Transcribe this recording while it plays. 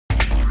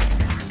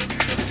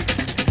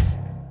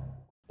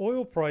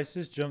Oil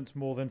prices jumped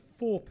more than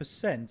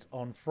 4%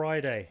 on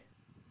Friday.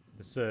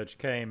 The surge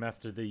came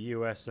after the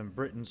US and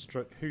Britain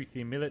struck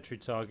Houthi military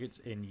targets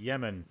in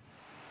Yemen.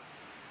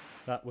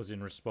 That was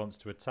in response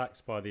to attacks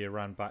by the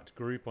Iran-backed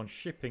group on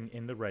shipping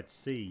in the Red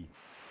Sea.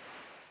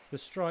 The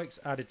strikes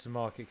added to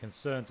market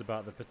concerns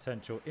about the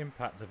potential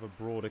impact of a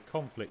broader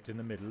conflict in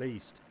the Middle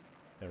East.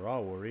 There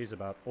are worries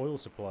about oil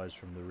supplies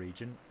from the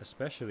region,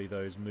 especially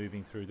those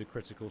moving through the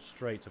critical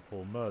Strait of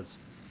Hormuz.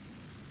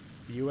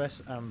 The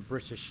US and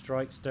British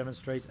strikes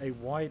demonstrate a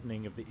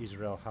widening of the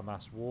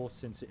Israel-Hamas war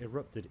since it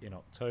erupted in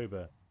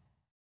October.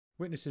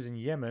 Witnesses in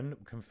Yemen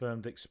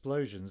confirmed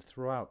explosions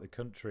throughout the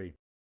country.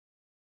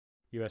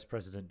 US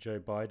President Joe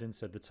Biden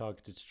said the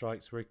targeted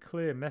strikes were a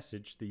clear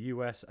message the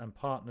US and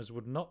partners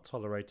would not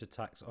tolerate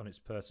attacks on its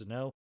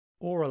personnel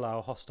or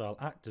allow hostile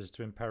actors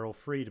to imperil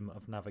freedom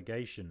of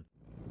navigation.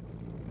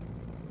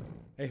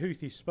 A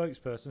Houthi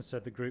spokesperson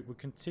said the group would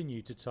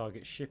continue to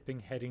target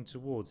shipping heading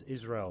towards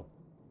Israel.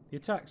 The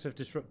attacks have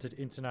disrupted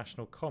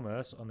international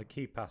commerce on the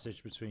key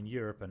passage between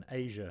Europe and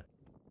Asia.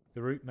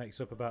 The route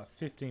makes up about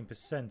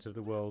 15% of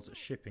the world's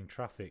shipping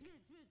traffic.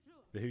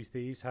 The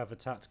Houthis have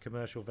attacked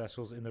commercial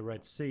vessels in the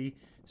Red Sea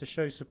to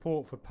show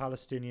support for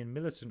Palestinian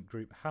militant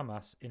group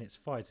Hamas in its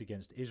fight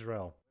against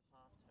Israel.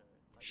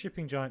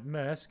 Shipping giant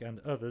Maersk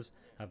and others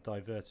have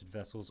diverted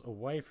vessels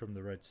away from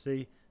the Red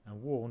Sea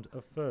and warned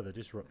of further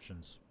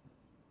disruptions.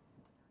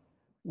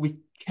 We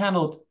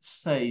cannot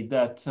say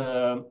that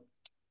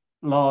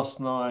last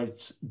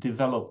night's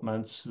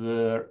developments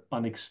were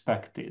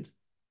unexpected.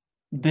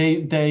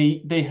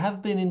 They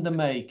have been in the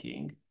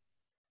making.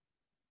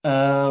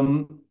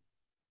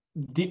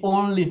 The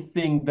only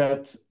thing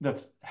that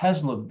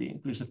has not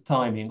been is the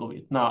timing of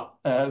it. Now,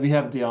 we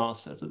have the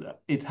answer to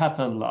that. It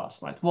happened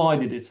last night. Why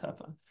did it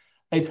happen?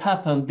 It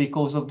happened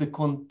because of the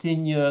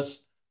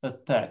continuous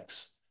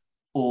attacks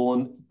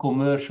on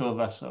commercial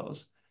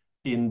vessels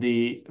in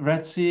the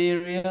Red Sea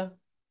area,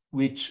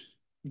 which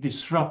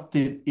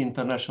disrupted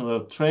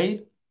international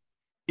trade.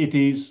 It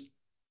is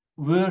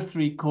worth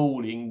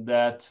recalling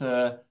that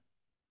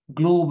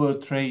global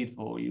trade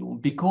volume,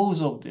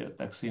 because of the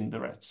attacks in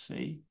the Red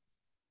Sea,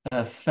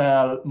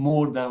 fell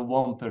more than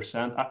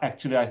 1%.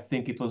 Actually, I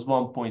think it was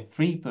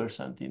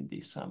 1.3% in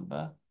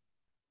December.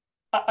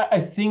 I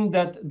think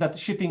that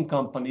shipping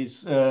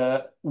companies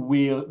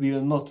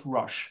will not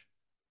rush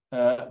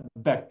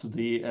back to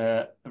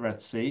the Red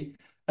Sea.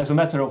 As a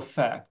matter of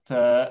fact,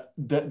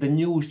 the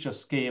news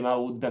just came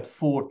out that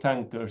 4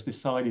 tankers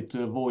decided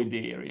to avoid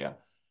the area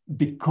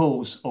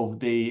because of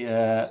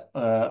the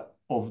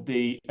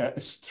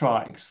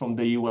strikes from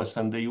the US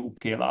and the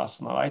UK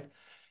last night.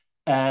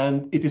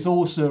 And it is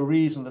also a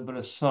reasonable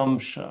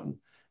assumption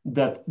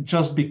that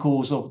just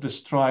because of the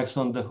strikes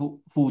on the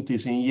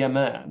Houthis in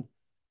Yemen,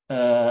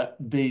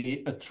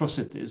 the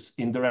atrocities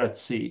in the Red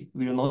Sea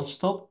will not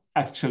stop.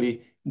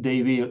 Actually,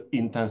 they will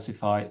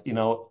intensify,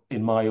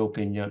 in my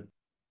opinion.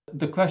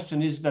 The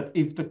question is that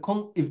if the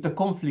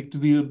conflict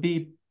will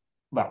be,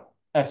 well,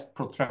 as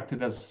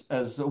protracted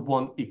as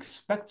one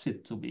expects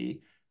it to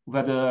be,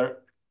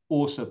 whether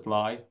oil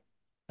supply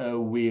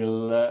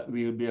will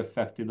be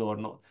affected or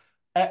not.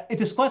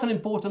 It is quite an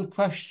important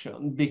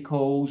question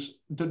because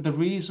the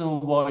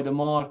reason why the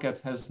market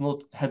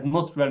had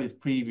not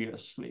rallied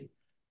previously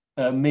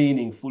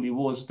meaningfully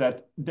was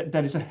that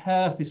there is a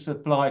healthy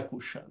supply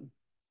cushion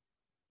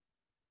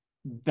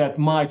that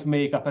might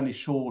make up any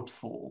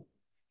shortfall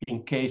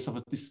in case of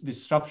a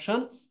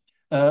disruption.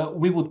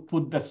 We would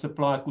put that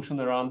supply cushion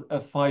around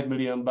 5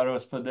 million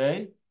barrels per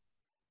day,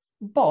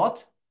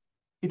 but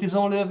it is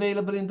only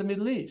available in the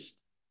Middle East,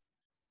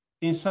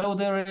 in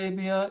Saudi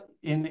Arabia,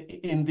 in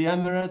the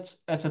Emirates,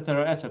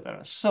 etc.,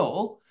 etc.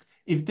 So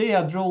if they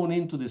are drawn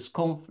into this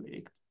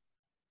conflict,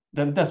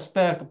 then that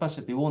spare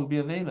capacity won't be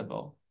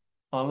available,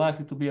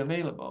 unlikely to be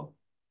available.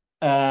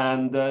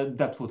 And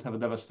that would have a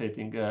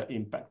devastating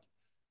impact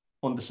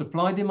on the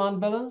supply-demand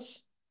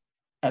balance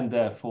and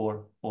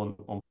therefore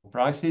on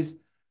prices.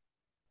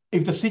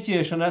 If the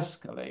situation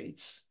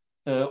escalates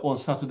on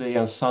Saturday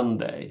and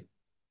Sunday,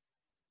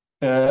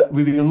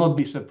 we will not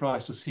be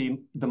surprised to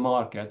see the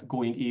market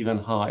going even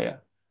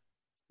higher.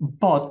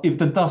 But if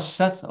the dust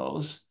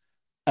settles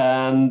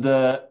and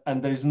there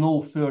is no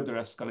further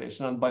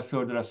escalation, and by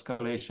further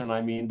escalation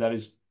I mean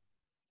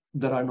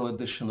there are no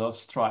additional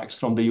strikes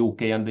from the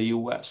UK and the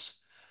US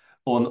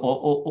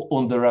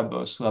on the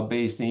rebels who are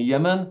based in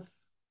Yemen,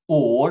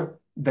 or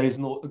there is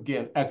no,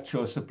 again,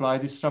 actual supply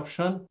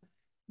disruption,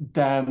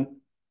 then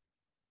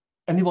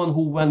anyone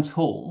who went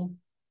home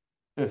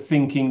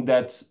thinking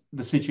that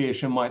the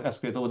situation might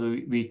escalate over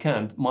the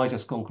weekend might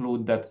just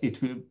conclude that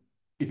it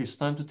is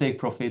time to take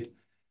profit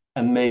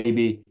and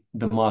maybe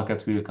the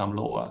market will come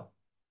lower.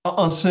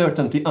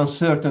 Uncertainty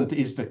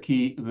is the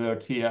key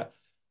word here.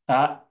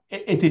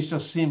 It is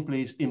just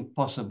simply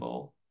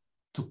impossible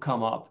to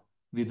come up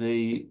with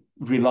a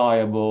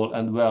reliable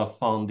and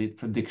well-founded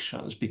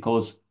predictions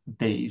because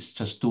these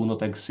just do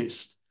not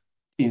exist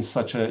in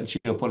such a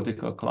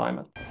geopolitical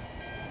climate.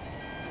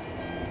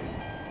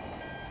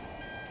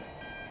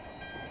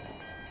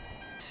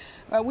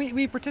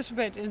 We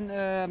participate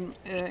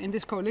in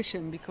this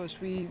coalition because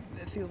we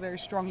feel very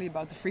strongly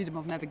about the freedom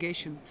of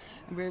navigation.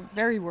 And we're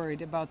very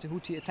worried about the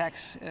Houthi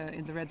attacks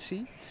in the Red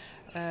Sea.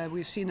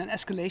 We've seen an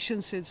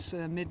escalation since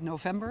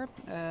mid-November.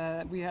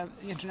 The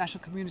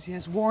international community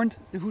has warned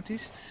the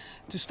Houthis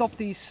to stop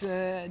these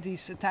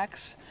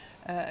attacks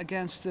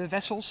against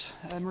vessels,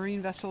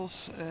 marine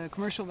vessels,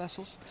 commercial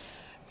vessels.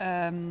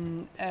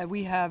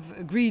 We have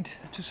agreed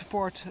to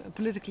support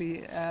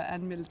politically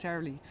and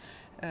militarily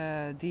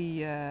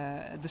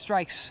the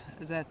strikes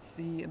that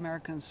the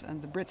Americans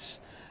and the Brits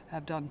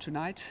have done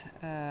tonight.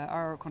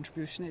 Our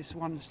contribution is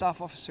one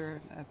staff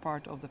officer,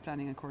 part of the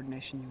planning and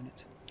coordination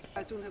unit.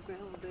 Toen heb ik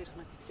heel veel bezig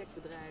met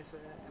techbedrijven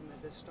en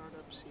met de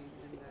start-ups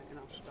in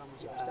Amsterdam.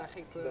 Dus daar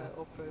ging ik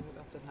op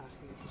Den Haag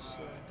hier. Dus,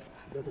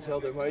 dat is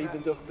helder, maar je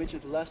bent toch een beetje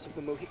the last of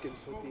the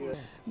Mohicans.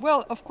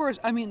 Well, of course,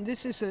 I mean,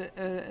 this is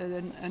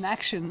an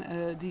action.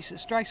 These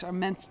strikes are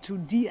meant to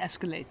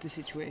de-escalate the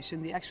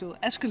situation. The actual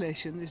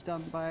escalation is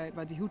done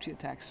by the Houthi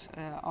attacks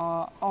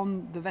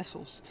on the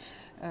vessels.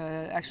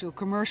 Actual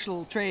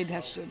commercial trade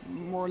has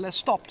more or less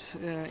stopped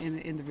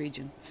in the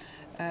region.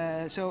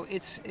 So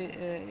it's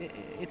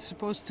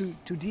supposed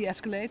to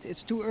de-escalate.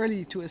 It's too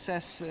early to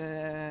assess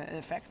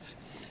effects.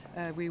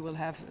 We will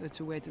have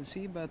to wait and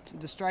see, but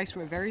the strikes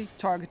were very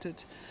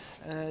targeted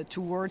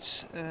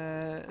towards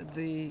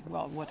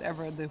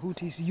whatever the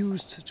Houthis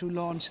used to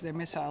launch their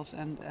missiles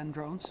and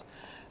drones,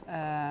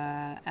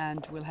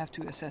 and we'll have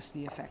to assess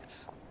the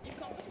effects.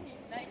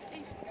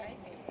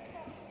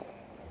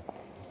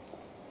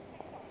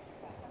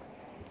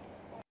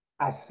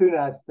 As soon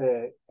as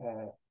the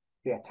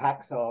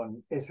attacks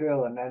on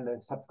Israel and then the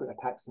subsequent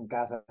attacks in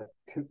Gaza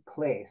took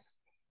place,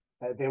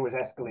 there was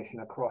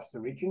escalation across the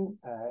region.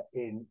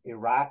 In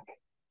Iraq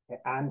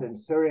and in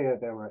Syria,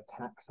 there were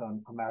attacks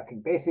on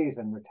American bases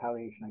and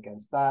retaliation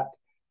against that,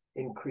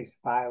 increased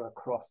fire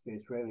across the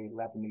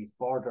Israeli-Lebanese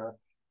border,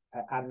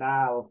 and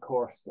now, of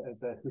course,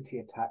 the Houthi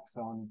attacks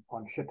on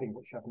shipping,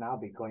 which have now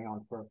been going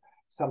on for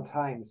some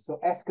time. So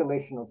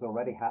escalation is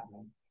already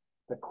happening.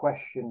 The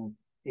question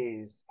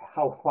is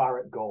how far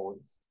it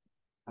goes.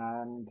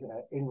 And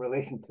in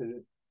relation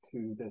to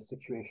the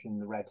situation in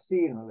the Red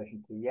Sea, in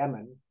relation to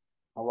Yemen,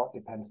 a lot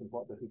depends on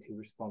what the Houthi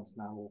response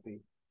now will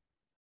be.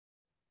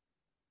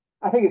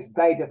 I think it's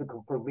very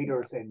difficult for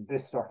leaders in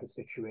this sort of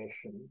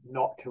situation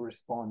not to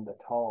respond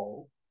at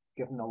all,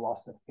 given the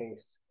loss of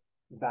face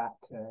that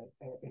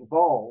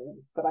involves.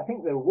 But I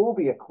think there will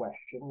be a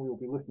question. We will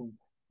be looking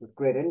with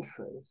great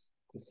interest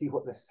to see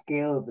what the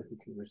scale of the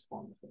Houthi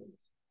response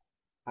is.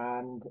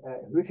 And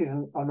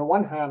Houthis, on the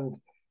one hand,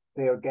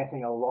 they are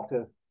getting a lot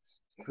of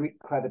street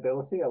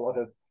credibility, a lot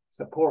of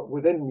support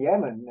within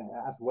Yemen,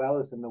 as well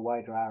as in the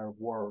wider Arab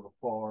world,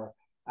 for,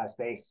 as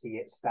they see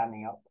it,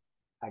 standing up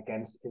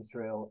against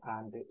Israel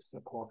and its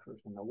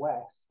supporters in the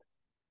West.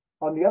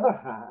 On the other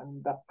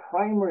hand, the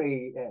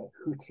primary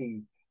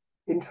Houthi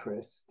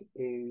interest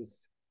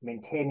is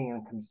maintaining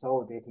and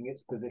consolidating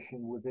its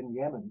position within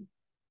Yemen.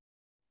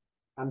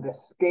 And the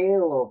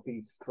scale of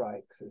these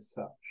strikes is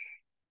such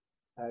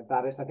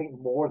that is, I think,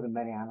 more than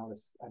many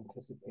analysts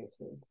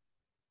anticipated.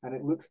 And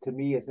it looks to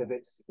me as if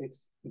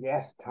it's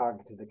yes,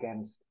 targeted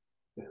against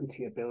the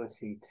Houthi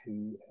ability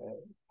to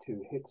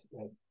hit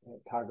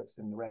targets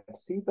in the Red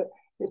Sea, but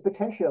it's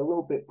potentially a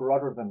little bit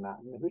broader than that.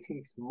 And the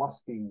Houthis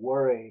must be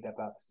worried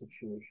about the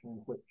situation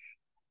in which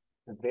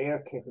their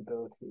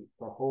capability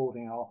for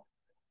holding off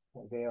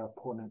their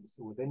opponents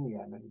within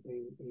Yemen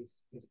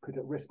is put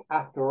at risk.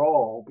 After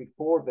all,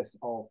 before this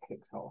all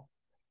kicks off,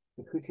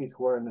 the Houthis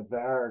were on the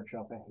verge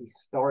of a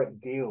historic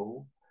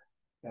deal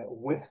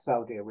with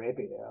Saudi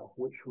Arabia,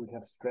 which would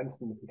have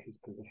strengthened the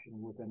Houthis'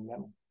 position within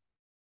Yemen.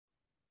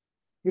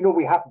 You know,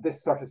 we have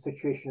this sort of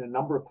situation in a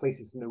number of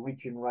places in the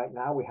region right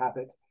now. We have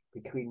it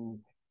between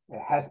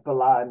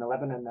Hezbollah in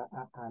Lebanon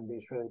and the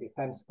Israeli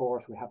Defense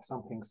Force. We have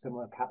something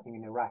similar happening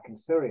in Iraq and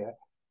Syria,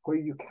 where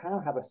you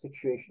can have a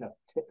situation of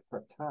tit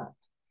for tat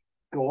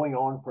going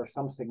on for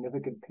some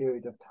significant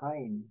period of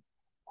time,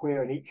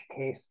 where in each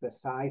case the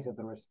size of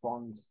the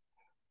response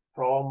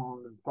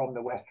from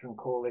the Western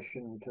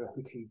coalition to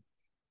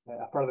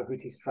a further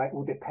Houthi strike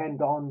will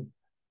depend on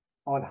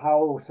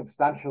how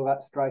substantial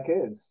that strike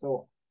is.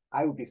 So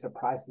I would be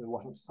surprised if there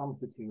wasn't some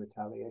Houthi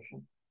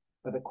retaliation.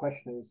 But the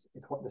question is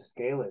what the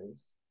scale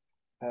is.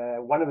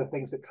 One of the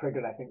things that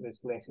triggered, I think,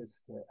 this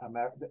latest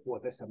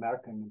this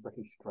American and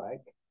British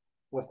strike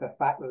was the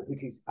fact that the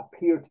Houthis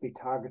appeared to be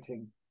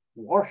targeting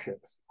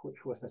warships,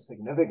 which was a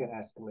significant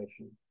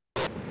escalation